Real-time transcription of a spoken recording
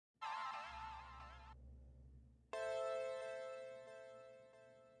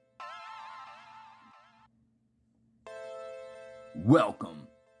Welcome,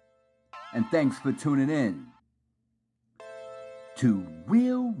 and thanks for tuning in to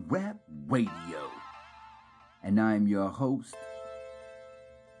Real Rap Radio. And I'm your host,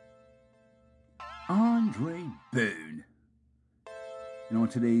 Andre Boone. And on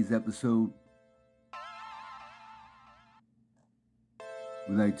today's episode,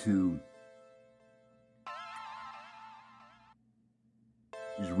 we'd like to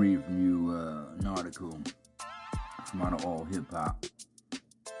just read from you an article from out of All Hip Hop.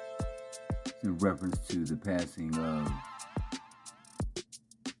 It's in reference to the passing of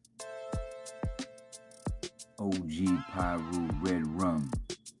OG Piru Red Rum,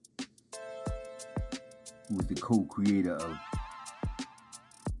 who was the co-creator of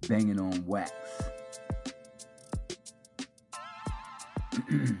Bangin' on Wax.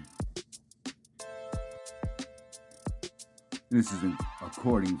 This is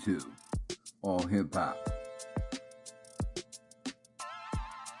according to All Hip Hop.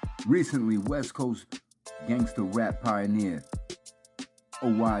 Recently, West Coast gangster rap pioneer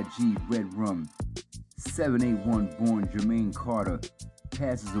OYG Red Rum 781 born Jermaine Carter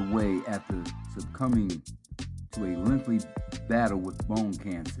passes away after succumbing to a lengthy battle with bone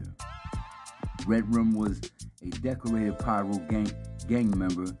cancer. Red Rum was a decorated Piru gang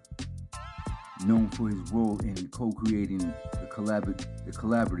member known for his role in co-creating the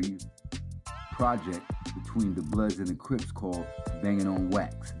collaborative project between the Bloods and the Crips called Bangin' on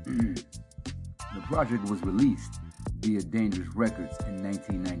Wax. The project was released via Dangerous Records in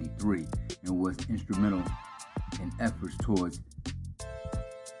 1993 and was instrumental in efforts towards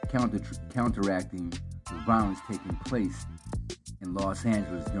counteracting the violence taking place in Los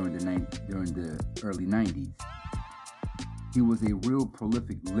Angeles during the early 90s. He was a real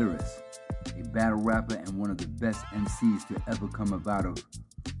prolific lyricist, a battle rapper, and one of the best MCs to ever come out of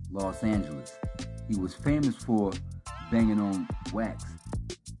Los Angeles. He was famous for Bangin' on Wax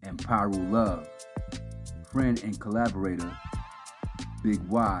and Piru Love. Friend and collaborator Big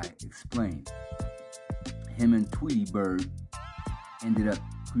Y explained, him and Tweety Bird ended up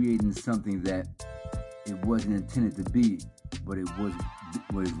creating something that it wasn't intended to be, but it was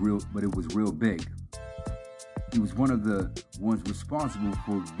real big. He was one of the ones responsible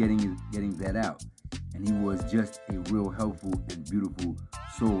for getting that out, and he was just a real helpful and beautiful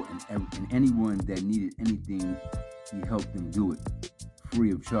soul, and anyone that needed anything, he helped them do it,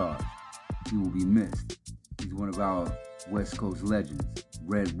 free of charge. He will be missed. He's one of our West Coast legends,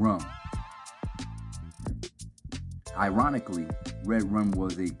 Red Rum. Ironically, Red Rum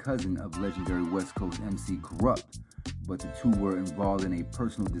was a cousin of legendary West Coast MC Kurupt, but the two were involved in a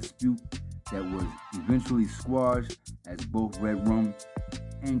personal dispute that was eventually squashed, as both Red Rum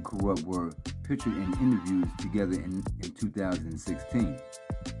and Kurupt were pictured in interviews together in 2016.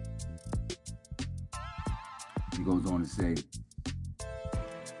 He goes on to say,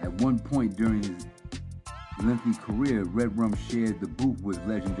 at one point during his lengthy career, Red Rum shared the booth with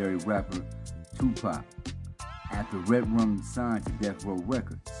legendary rapper Tupac. After Red Rum signed to Death Row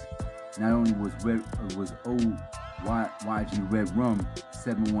Records, not only was OYG Red Rum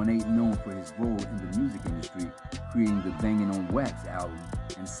 718 known for his role in the music industry, creating the Bangin' on Wax album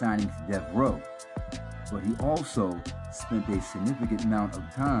and signing to Death Row, but he also spent a significant amount of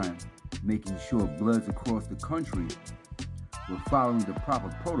time making sure Bloods across the country were following the proper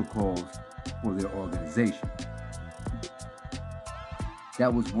protocols for their organization.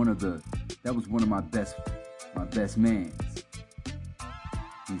 That was one of my best mans.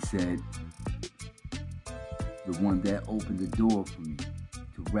 He said, the one that opened the door for me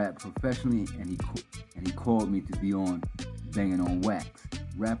to rap professionally, and he called me to be on Bangin' on Wax.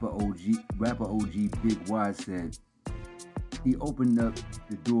 Rapper OG Big Y said, he opened up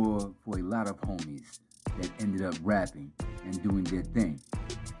the door for a lot of homies that ended up rapping and doing their thing.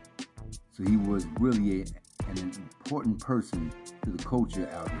 So he was really an important person to the culture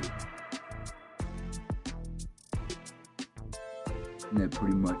out here. And that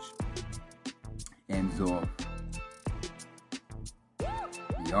pretty much ends off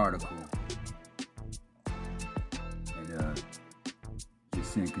the article. And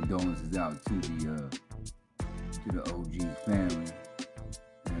just send condolences out to the OG's family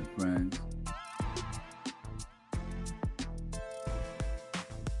and friends.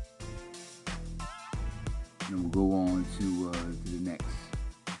 And we'll go on to the next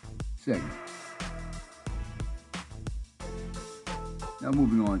segment. Now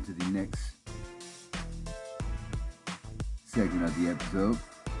moving on to the next segment of the episode.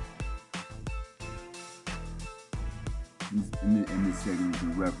 In this segment is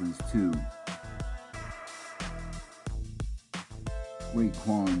in reference to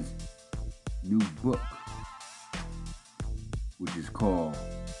Raekwon's new book, which is called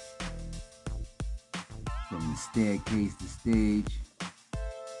From the Staircase to Stage.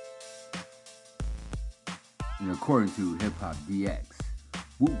 And according to Hip Hop DX,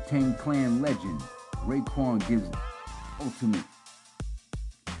 Wu-Tang Clan legend Raekwon gives ultimate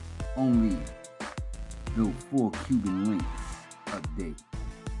only built 4 Cuban links update.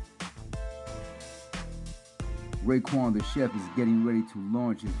 Raekwon the Chef is getting ready to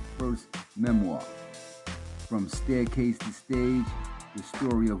launch his first memoir, From Staircase to Stage, the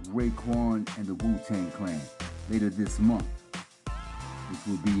story of Raekwon and the Wu-Tang Clan, later this month, which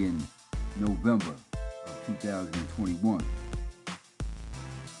will be in November of 2021.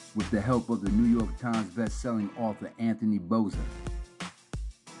 With the help of the New York Times best-selling author Anthony Bozza.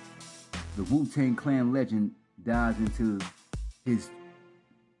 The Wu-Tang Clan legend dives into his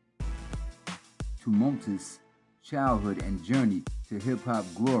tumultuous childhood and journey to hip-hop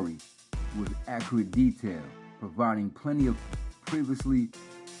glory with accurate detail, providing plenty of previously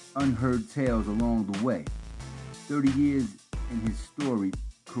unheard tales along the way. 30 years in his storied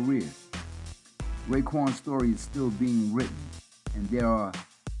career, Raekwon's story is still being written, and there are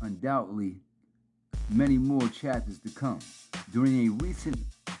undoubtedly many more chapters to come. During a recent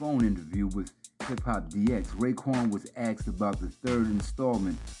phone interview with Hip Hop DX, Raekwon was asked about the third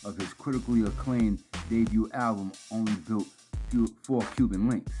installment of his critically acclaimed debut album, Only Built 4 Cuban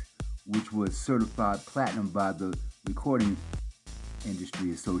Links, which was certified platinum by the Recording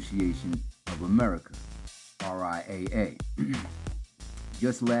Industry Association of America, RIAA.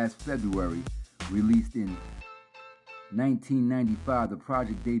 Just last February, released in 1995, the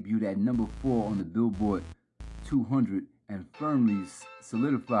project debuted at number 4 on the Billboard 200 and firmly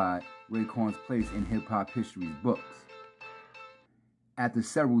solidified Raekwon's place in hip-hop history's books. After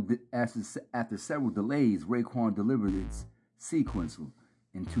several delays, Raekwon delivered its sequential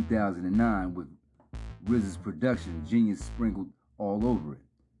in 2009 with RZA's production, Genius, sprinkled all over it.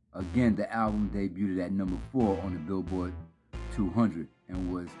 Again, the album debuted at number 4 on the Billboard 200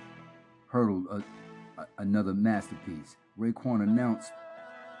 and was hurdled another masterpiece. Raekwon announced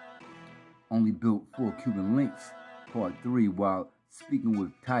Only Built 4 Cuban Links Part 3 while speaking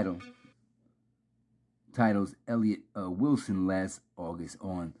with Tidal's Elliot Wilson last August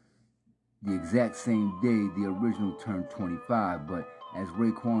on the exact same day the original turned 25. But as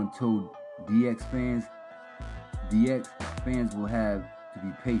Raekwon told DX fans will have to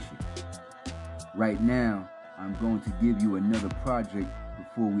be patient. Right now, I'm going to give you another project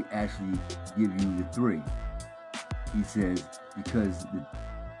before we actually give you the 3. He says because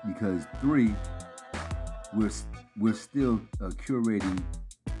 3, we're still curating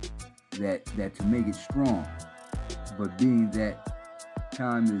that to make it strong. But being that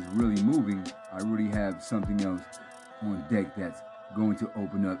time is really moving, I really have something else on deck that's going to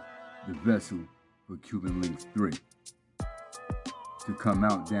open up the vessel for Cuban Links 3 to come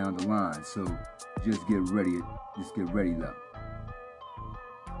out down the line. So just get ready though.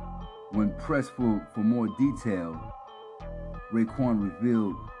 When pressed for more detail, Raekwon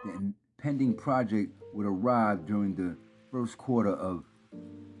revealed the impending project would arrive during the first quarter of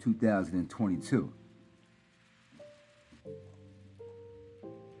 2022.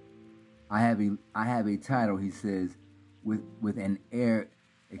 I have a title, he says, with an air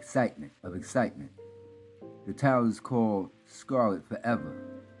of excitement. The title is called Scarlet Forever.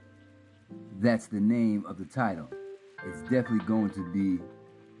 That's the name of the title. It's definitely going to be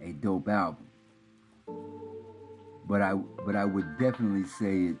a dope album. But I would definitely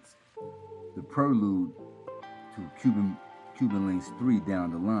say it's the prelude to Cuban Links 3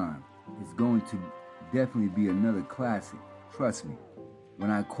 down the line. It's going to definitely be another classic. Trust me.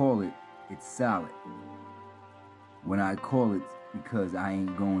 When I call it, it's solid. When I call it, because I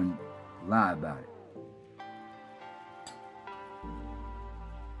ain't going to lie about it.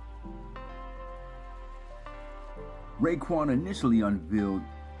 Raekwon initially unveiled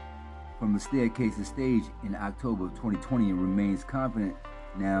From the Staircase to Stage in October of 2020 and remains confident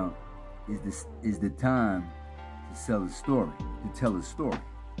now is the time to tell a story.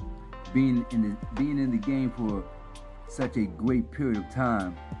 Being in the game for such a great period of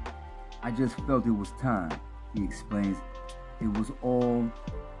time, I just felt it was time, he explains. It was all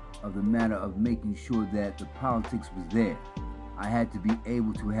of the matter of making sure that the politics was there. I had to be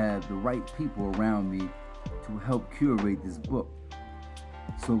able to have the right people around me to help curate this book.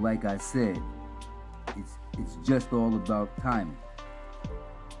 So like I said, it's just all about timing.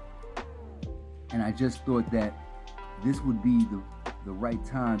 And I just thought that this would be the right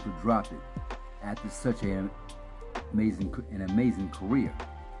time to drop it after such an amazing career.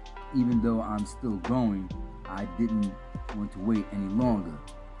 Even though I'm still going, I didn't want to wait any longer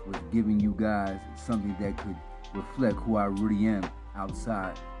with giving you guys something that could reflect who I really am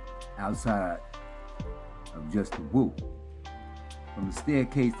outside of just the woo. From the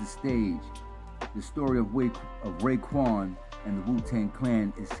staircase to stage, the story of Raekwon and the Wu-Tang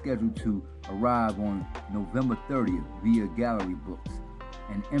Clan is scheduled to arrive on November 30th via Gallery Books,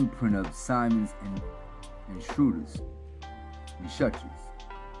 an imprint of Simons and Schuster's.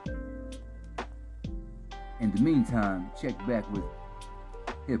 In the meantime, check back with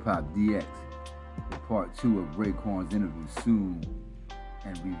Hip Hop DX for part 2 of Raekwon's interview soon,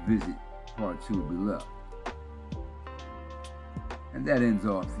 and revisit part 2 below. And that ends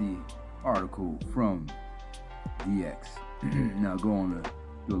off the article from DX. Now go on to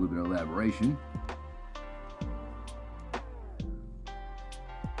do a little bit of elaboration.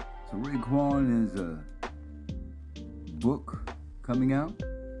 So Raekwon is a book coming out,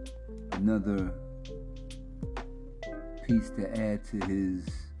 another piece to add to his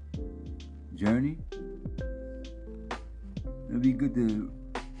journey. It'll be good to,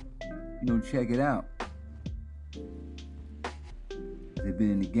 check it out. They've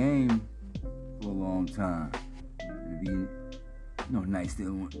been in the game for a long time. It'd be, nice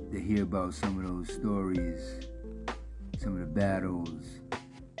to hear about some of those stories, some of the battles,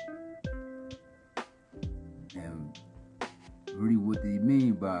 and really what they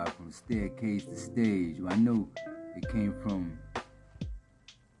mean by from staircase to stage. I know it came from,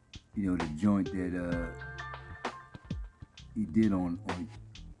 the joint that he did on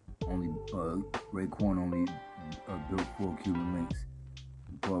Raekwon only built 4 Cuban links.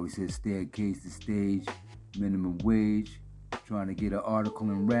 Before we said staircase to stage, minimum wage, trying to get an article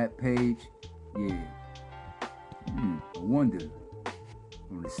in Rap Page. Yeah. I wonder,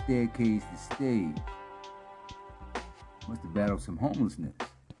 from the staircase to stage, must have battled some homelessness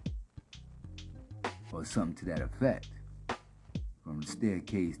or something to that effect. From the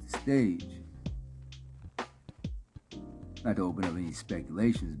staircase to stage. Not to open up any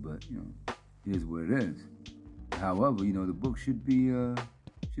speculations, but here's what it is. However, the book should be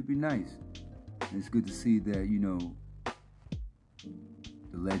nice. And it's good to see that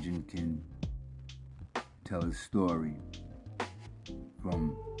the legend can tell his story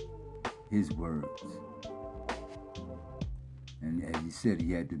from his words. And as he said,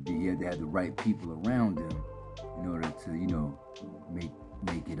 he had to have the right people around him in order to make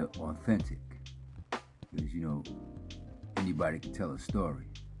it authentic. Because anybody can tell a story,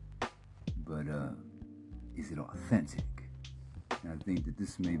 but is it authentic? And I think that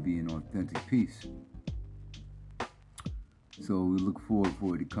this may be an authentic piece. So we look forward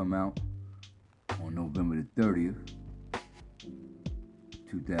for it to come out on November the 30th,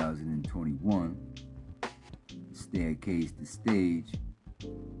 2021. Staircase to Stage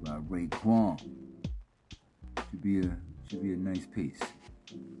by Raekwon. Should be a nice piece.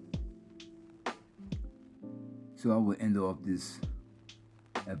 So I will end off this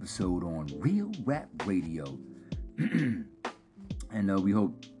episode on Real Rap Radio. And we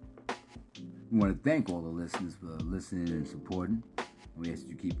want to thank all the listeners for listening and supporting. We ask that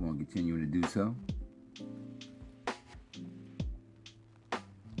you keep on continuing to do so.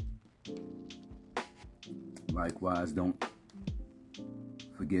 Likewise, don't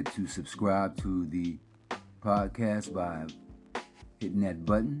forget to subscribe to the podcast by hitting that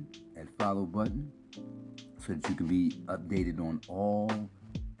button, that follow button, so that you can be updated on all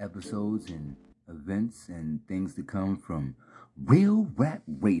episodes and events and things to come from Real Rap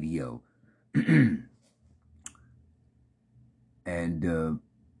Radio. And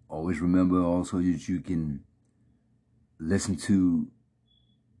always remember also that you can listen to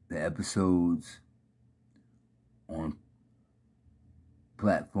the episodes on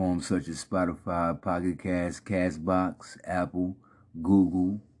platforms such as Spotify, Pocket Cast, Castbox, Apple,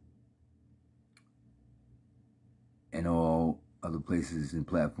 Google, and all other places and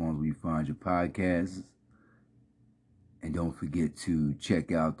platforms where you find your podcasts. And don't forget to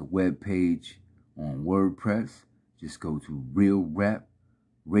check out the webpage on WordPress. Just go to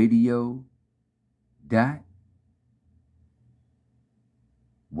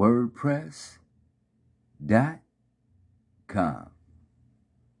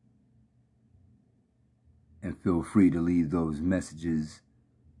And feel free to leave those messages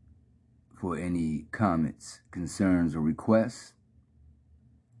for any comments, concerns, or requests.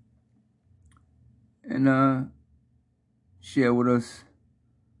 And share with us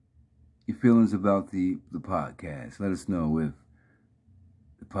your feelings about the podcast. Let us know if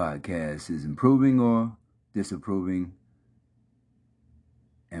the podcast is improving or disapproving,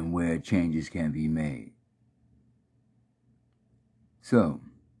 and where changes can be made. So,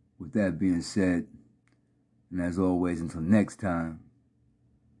 with that being said, and as always, until next time,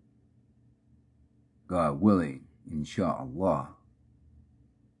 God willing, inshallah.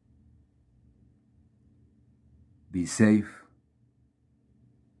 Be safe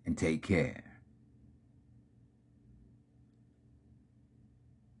and take care.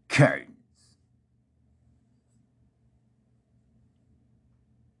 Okay.